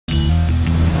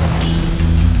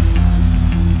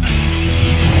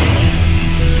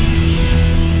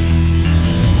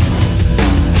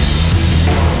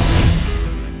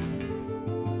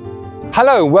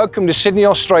Hello and welcome to Sydney,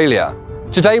 Australia.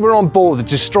 Today we're on board the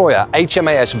destroyer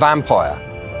HMAS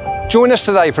Vampire. Join us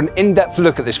today for an in-depth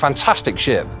look at this fantastic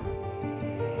ship.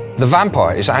 The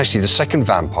Vampire is actually the second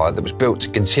Vampire that was built to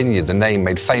continue the name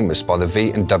made famous by the V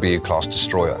and W class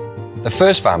destroyer. The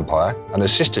first Vampire and her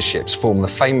sister ships form the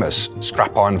famous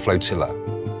Scrap Iron Flotilla,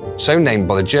 so named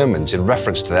by the Germans in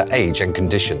reference to their age and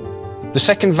condition. The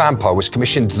second Vampire was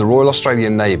commissioned to the Royal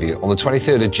Australian Navy on the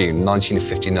 23rd of June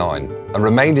 1959 and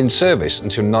remained in service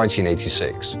until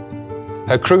 1986.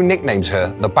 Her crew nicknamed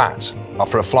her the Bat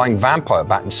after a flying vampire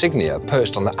bat insignia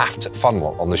perched on the aft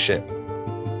funnel on the ship.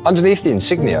 Underneath the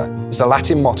insignia is the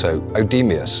Latin motto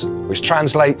Audacious, which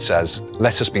translates as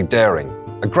 "Let us be daring,"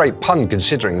 a great pun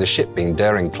considering the ship being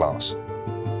daring class.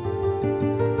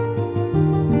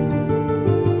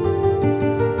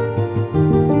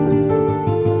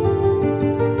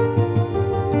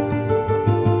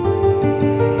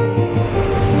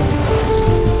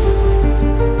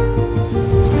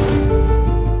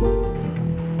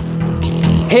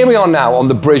 Here we are now on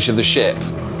the bridge of the ship.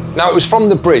 Now, it was from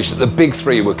the bridge that the big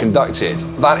three were conducted.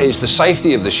 That is the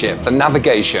safety of the ship, the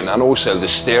navigation, and also the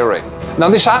steering. Now,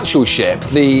 this actual ship,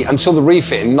 until the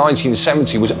refit in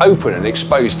 1970, was open and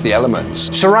exposed to the elements.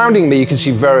 Surrounding me, you can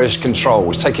see various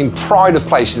controls. Taking pride of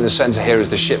place in the center here is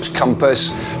the ship's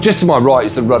compass. Just to my right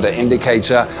is the rudder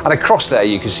indicator, and across there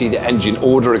you can see the engine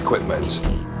order equipment.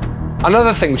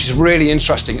 Another thing which is really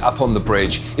interesting up on the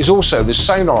bridge is also the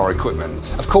sonar equipment,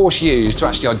 of course used to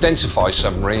actually identify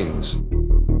submarines.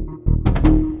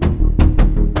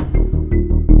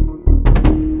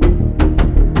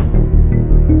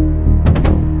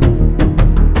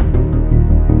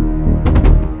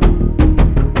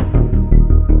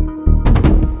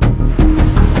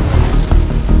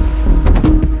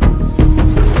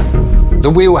 The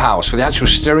wheelhouse where the actual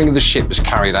steering of the ship was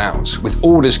carried out, with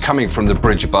orders coming from the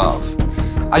bridge above.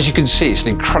 As you can see, it's an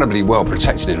incredibly well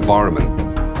protected environment.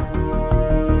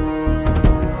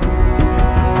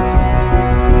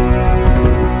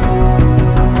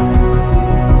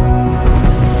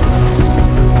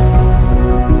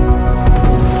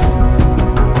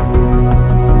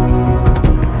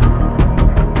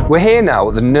 We're here now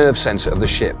at the nerve centre of the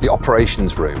ship, the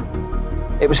operations room.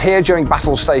 It was here during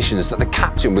battle stations that the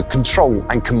captain would control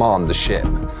and command the ship.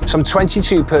 Some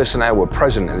 22 personnel were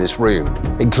present in this room,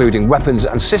 including weapons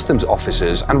and systems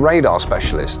officers and radar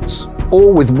specialists,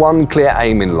 all with one clear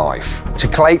aim in life: to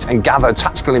collate and gather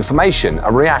tactical information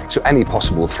and react to any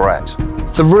possible threat.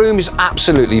 The room is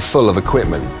absolutely full of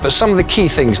equipment, but some of the key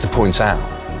things to point out.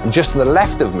 Just to the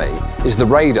left of me is the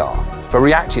radar for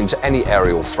reacting to any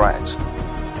aerial threat.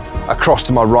 Across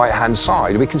to my right-hand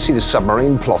side, we can see the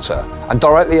submarine plotter, and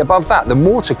directly above that, the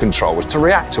mortar controls to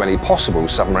react to any possible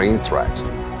submarine threat.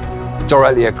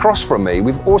 Directly across from me,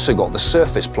 we've also got the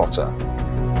surface plotter.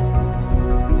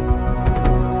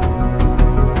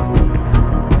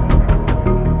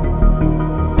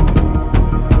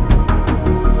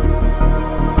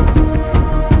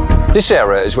 This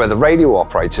area is where the radio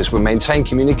operators would maintain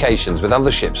communications with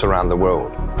other ships around the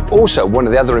world. Also, one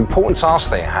of the other important tasks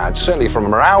they had, certainly from a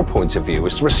morale point of view,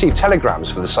 was to receive telegrams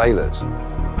for the sailors.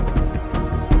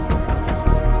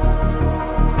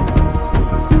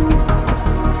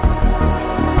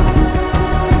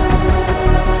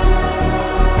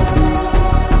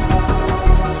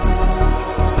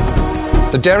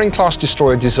 The Daring-class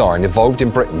destroyer design evolved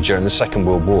in Britain during the Second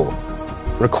World War.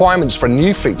 Requirements for a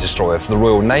new fleet destroyer for the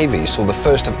Royal Navy saw the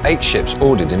first of 8 ships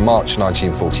ordered in March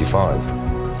 1945.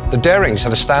 The Darings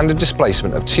had a standard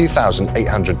displacement of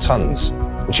 2,800 tons,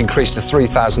 which increased to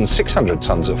 3,600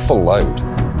 tons at full load.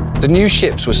 The new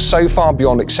ships were so far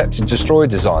beyond accepted destroyer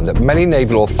design that many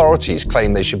naval authorities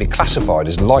claimed they should be classified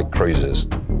as light cruisers.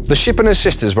 The ship and her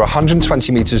sisters were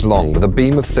 120 metres long with a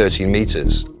beam of 13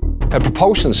 metres. Her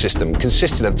propulsion system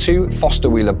consisted of 2 Foster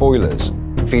Wheeler boilers,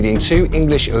 feeding 2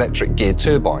 English electric geared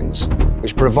turbines,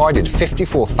 which provided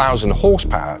 54,000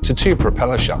 horsepower to 2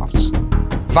 propeller shafts.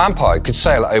 Vampire could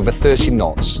sail at over 30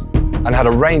 knots and had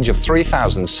a range of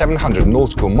 3,700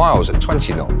 nautical miles at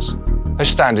 20 knots. Her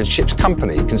standard ship's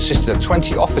company consisted of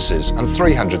 20 officers and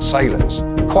 300 sailors,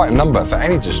 quite a number for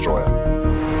any destroyer.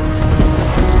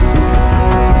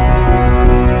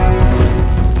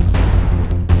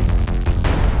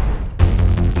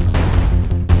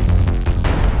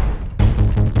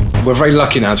 We're very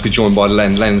lucky now to be joined by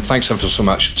Len. Len, thanks ever so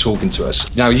much for talking to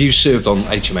us. Now, you served on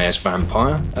HMAS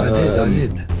Vampire. I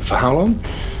did. For how long?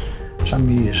 Some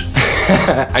years.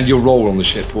 And your role on the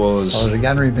ship was? I was a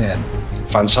gunnery man.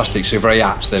 Fantastic. So very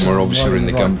apt then. We're obviously in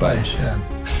the gun bay. Place, yeah.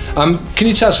 Can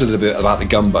you tell us a little bit about the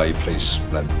gun bay, please,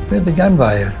 Len? The gun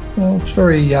bay, well, it's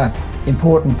very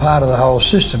important part of the whole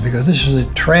system, because this is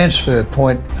the transfer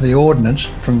point for the ordnance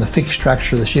from the fixed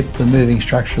structure of the ship to the moving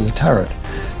structure of the turret.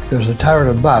 Because the turret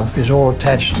above is all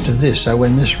attached to this, so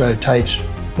when this rotates,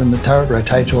 when the turret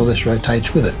rotates, all this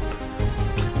rotates with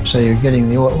it. So you're getting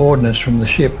the ordnance from the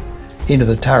ship into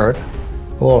the turret,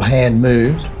 all hand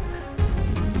moved,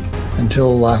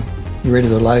 until you're ready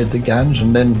to load the guns.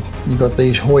 And then you've got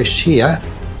these hoists here.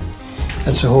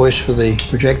 That's a hoist for the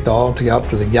projectile to go up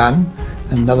to the gun,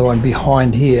 and another one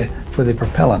behind here for the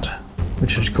propellant,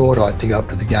 which is cordite to go up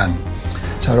to the gun.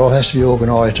 So it all has to be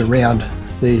organised around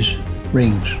these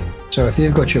rings. So if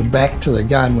you've got your back to the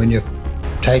gun when you're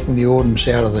taking the ordnance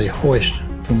out of the hoist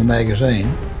from the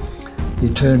magazine, you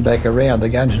turn back around, the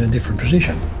gun's in a different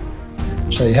position.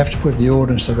 So you have to put the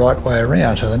ordnance the right way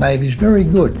around. So the Navy's very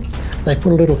good. They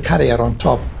put a little cutout on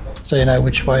top so you know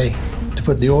which way to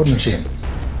put the ordnance in,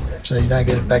 so you don't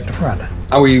get it back to front.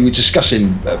 And we were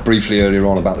discussing briefly earlier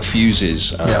on about the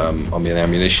fuses on the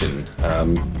ammunition,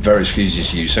 various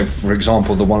fuses used. So, for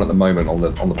example, the one at the moment on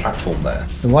the platform there.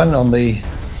 The one on the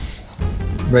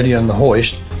ready on the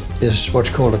hoist is what's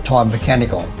called a time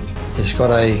mechanical. It's got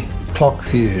a clock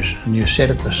fuse, and you set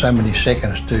it to so many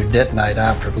seconds to detonate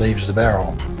after it leaves the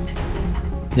barrel.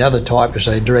 The other type is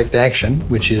a direct action,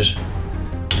 which is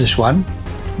this one,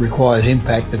 requires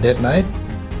impact to detonate.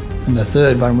 And the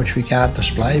third one, which we can't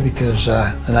display because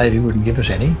the Navy wouldn't give us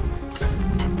any,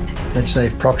 that's a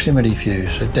proximity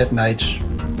fuse. It detonates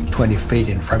 20 feet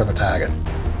in front of a target.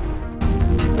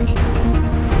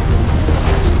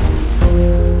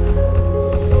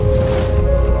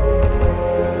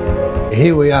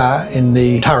 Here we are in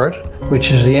the turret,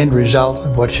 which is the end result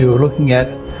of what you were looking at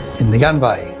in the gun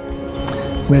bay,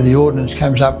 where the ordnance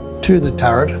comes up to the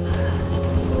turret.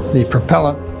 The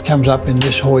propellant comes up in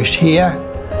this hoist here,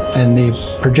 and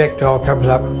the projectile comes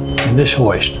up in this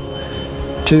hoist.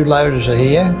 Two loaders are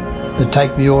here that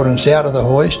take the ordnance out of the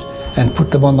hoist and put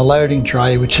them on the loading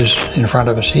tray, which is in front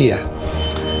of us here.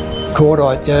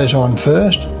 Cordite goes on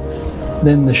first,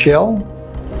 then the shell.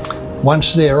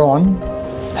 Once they're on,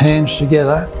 hands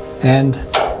together and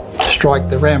strike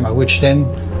the rammer, which then,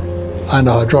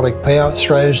 under hydraulic power,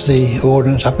 throws the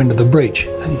ordnance up into the breech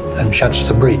and shuts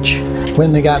the breech.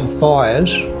 When the gun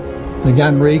fires, the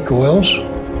gun recoils,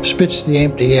 spits the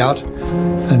empty out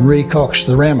and recocks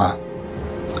the rammer.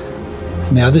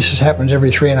 Now this happens every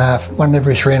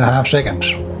 3.5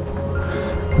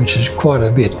 seconds, which is quite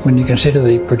a bit when you consider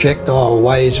the projectile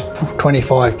weighs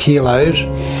 25 kilos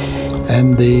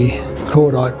and the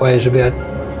cordite weighs about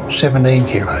 17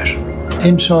 kilos.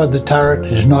 Inside the turret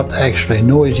is not actually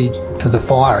noisy for the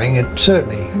firing. It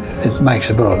certainly makes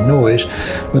a bit of noise,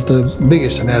 but the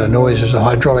biggest amount of noise is the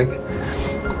hydraulic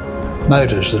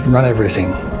motors that run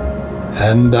everything.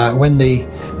 And when the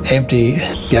empty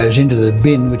goes into the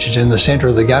bin, which is in the centre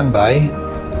of the gun bay,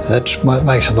 that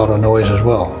makes a lot of noise as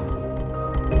well.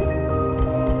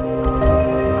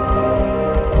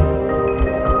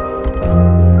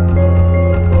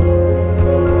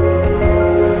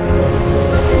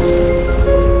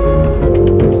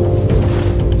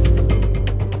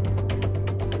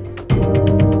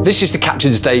 This is the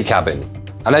captain's day cabin,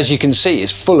 and as you can see,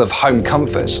 it's full of home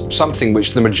comforts, something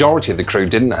which the majority of the crew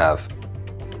didn't have.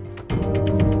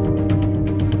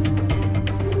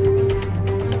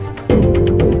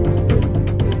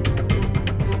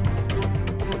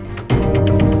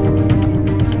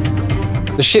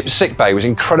 The ship's sick bay was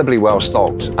incredibly well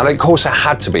stocked, and of course it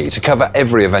had to be to cover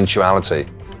every eventuality.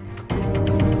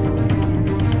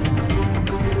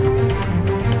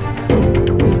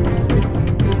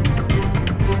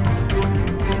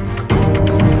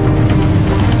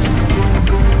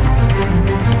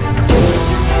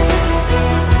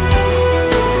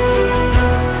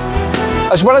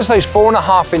 As well as those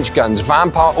 4.5-inch guns,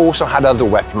 Vampire also had other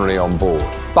weaponry on board.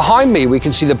 Behind me we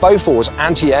can see the Bofors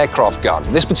anti-aircraft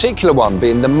gun, this particular one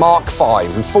being the Mark V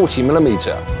and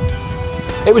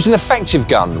 40mm. It was an effective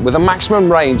gun with a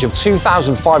maximum range of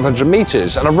 2,500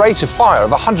 metres and a rate of fire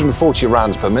of 140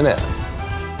 rounds per minute.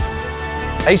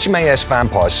 HMAS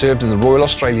Vampire served in the Royal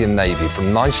Australian Navy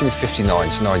from 1959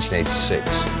 to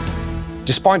 1986.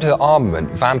 Despite her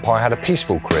armament, Vampire had a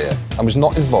peaceful career and was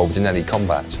not involved in any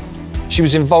combat. She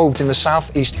was involved in the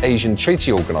Southeast Asian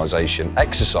Treaty Organisation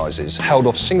exercises held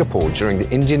off Singapore during the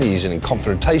Indonesian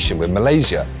confrontation with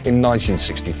Malaysia in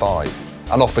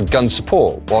 1965 and offered gun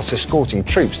support whilst escorting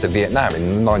troops to Vietnam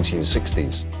in the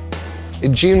 1960s.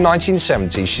 In June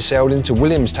 1970, she sailed into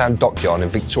Williamstown Dockyard in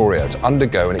Victoria to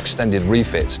undergo an extended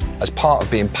refit as part of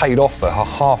being paid off for her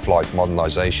half-life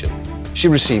modernisation. She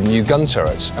received new gun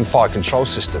turrets and fire control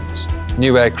systems,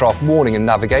 new aircraft warning and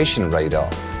navigation radar,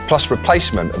 plus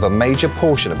replacement of a major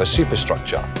portion of her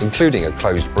superstructure, including a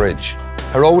closed bridge.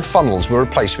 Her old funnels were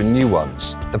replaced with new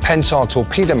ones. The Pentar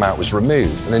torpedo mount was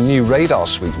removed and a new radar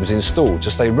suite was installed to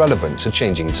stay relevant to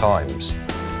changing times.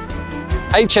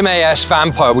 HMAS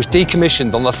Vampire was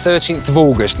decommissioned on the 13th of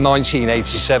August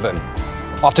 1987.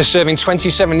 After serving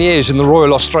 27 years in the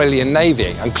Royal Australian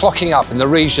Navy and clocking up in the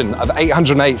region of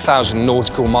 808,000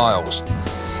 nautical miles.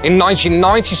 In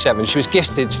 1997, she was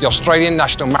gifted to the Australian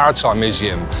National Maritime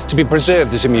Museum to be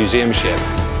preserved as a museum ship.